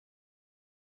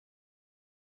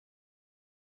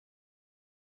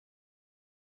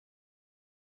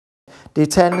Det er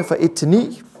tallene fra 1 til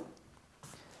 9.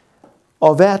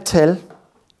 Og hvert tal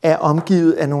er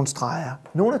omgivet af nogle streger.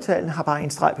 Nogle af tallene har bare en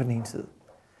streg på den ene side.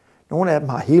 Nogle af dem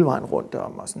har hele vejen rundt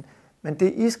om og sådan. Men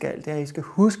det I skal, det er, at I skal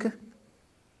huske,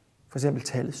 for eksempel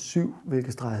tallet 7,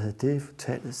 hvilke streg havde det,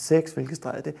 tallet 6, hvilke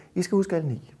streg havde det. I skal huske alle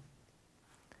 9.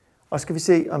 Og så skal vi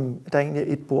se, om der egentlig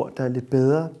er et bord, der er lidt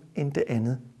bedre end det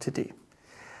andet til det.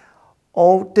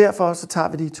 Og derfor så tager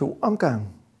vi de 2 omgange.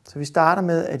 Så vi starter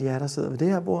med, at jer, der sidder ved det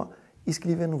her bord, I skal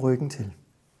lige vende ryggen til.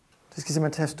 Så skal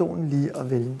simpelthen tage stolen lige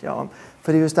og vende jer om.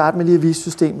 For det vil starte med lige at vise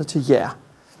systemet til jer.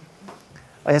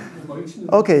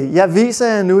 Og jeg viser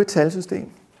jer nu et talsystem.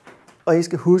 Og I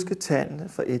skal huske tallene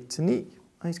fra 1 til 9.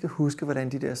 Og I skal huske, hvordan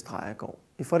de der streger går.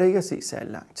 I får det ikke at se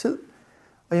særlig lang tid.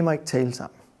 Og I må ikke tale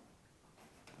sammen.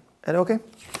 Er det okay?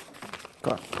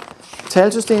 Godt.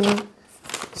 Talsystemet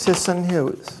ser sådan her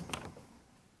ud.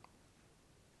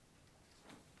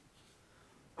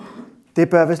 Det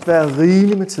bør vist være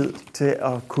rigeligt med tid til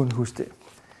at kunne huske det.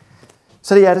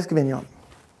 Så det er jer, der skal vende jer om.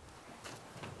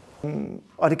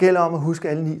 Og det gælder om at huske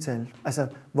alle 9 tal. Altså,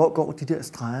 hvor går de der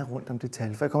streger rundt om det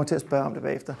tal? For jeg kommer til at spørge om det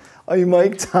bagefter. Og I må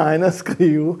ikke tegne og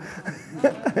skrive.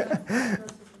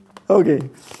 Okay,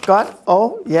 godt.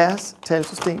 Og jeres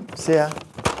talsystem ser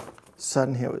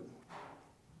sådan her ud.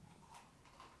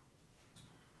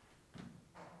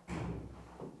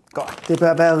 Godt, det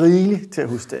bør være rigeligt til at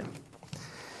huske det.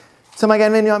 Så må jeg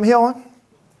gerne vende jer om herover.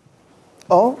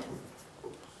 Og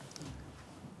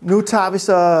nu tager vi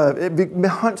så med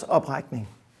håndsoprækning,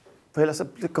 for ellers så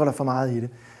går der for meget i det.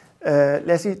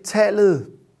 Lad os sige tallet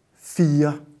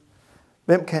 4.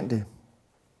 Hvem kan det?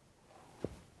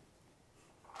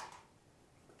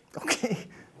 Okay,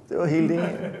 det var helt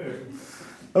enig.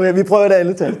 Okay, vi prøver det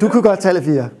andet tal. Du kunne godt tallet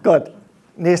 4. Godt,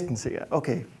 næsten sikkert.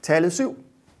 Okay, tallet 7.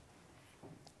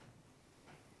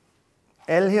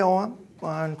 Alle herover.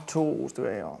 Og 2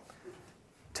 stykker herovre.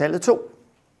 Tallet 2.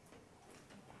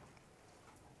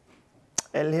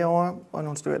 Alle herovre, og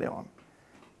nogle stykker derovre.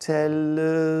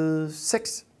 Tallet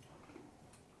 6.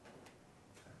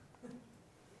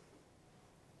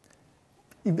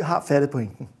 I har fattet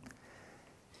pointen.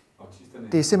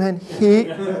 Det er simpelthen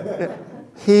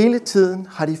hele tiden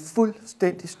har de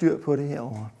fuldstændig styr på det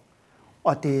herovre.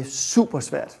 Og det er super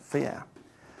svært for jer.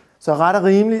 Så ret og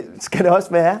rimeligt skal det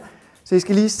også være. Så I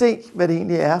skal lige se, hvad det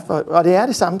egentlig er for, og det er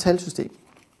det samme talsystem.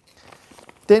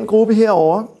 Den gruppe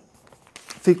herovre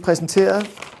fik præsenteret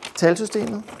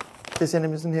talsystemet. Det ser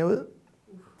nemlig sådan her ud.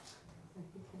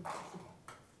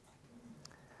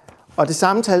 Og det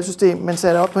samme talsystem, man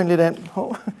sætter op på en lidt anden,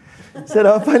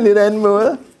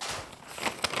 måde.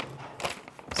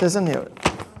 Ser sådan her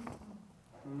ud.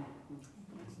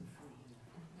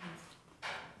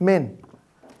 Men,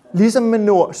 ligesom med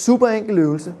Nord, super enkel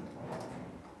øvelse.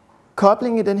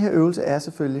 Koblingen i den her øvelse er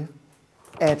selvfølgelig,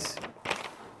 at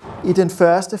i den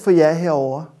første for jer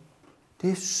herovre,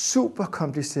 det er super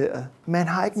kompliceret. Man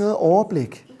har ikke noget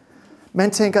overblik.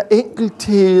 Man tænker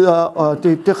enkeltheder, og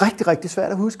det er rigtig, rigtig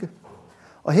svært at huske.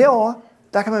 Og herover,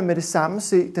 der kan man med det samme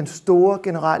se den store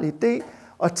generelle idé,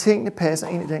 og tingene passer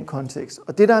ind i den kontekst.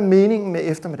 Og det, der er meningen med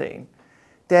eftermiddagen,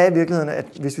 det er i virkeligheden, at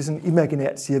hvis vi sådan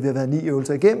imaginært siger, at vi har været 9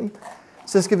 øvelser igennem,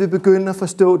 så skal vi begynde at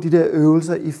forstå de der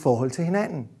øvelser i forhold til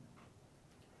hinanden.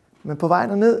 Men på vej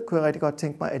derned kunne jeg rigtig godt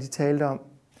tænke mig, at I talte om,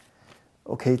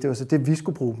 okay, det var så det, vi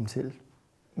skulle bruge dem til.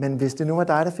 Men hvis det nu var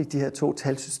dig, der fik de her 2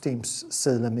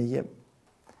 talsystemssedler med hjem,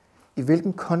 i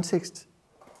hvilken kontekst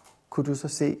kunne du så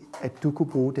se, at du kunne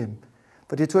bruge dem?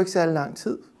 For det tog ikke særlig lang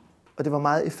tid, og det var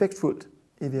meget effektfuldt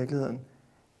i virkeligheden,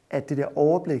 at det der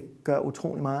overblik gør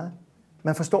utrolig meget.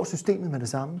 Man forstår systemet med det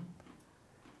samme.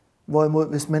 Hvorimod,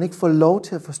 hvis man ikke får lov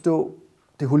til at forstå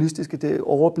det holistiske, det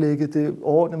overblikket, det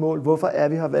overordnede mål, hvorfor er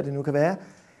vi her, hvad det nu kan være,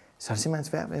 så er det simpelthen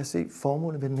svært ved at se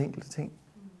formålet ved den enkelte ting.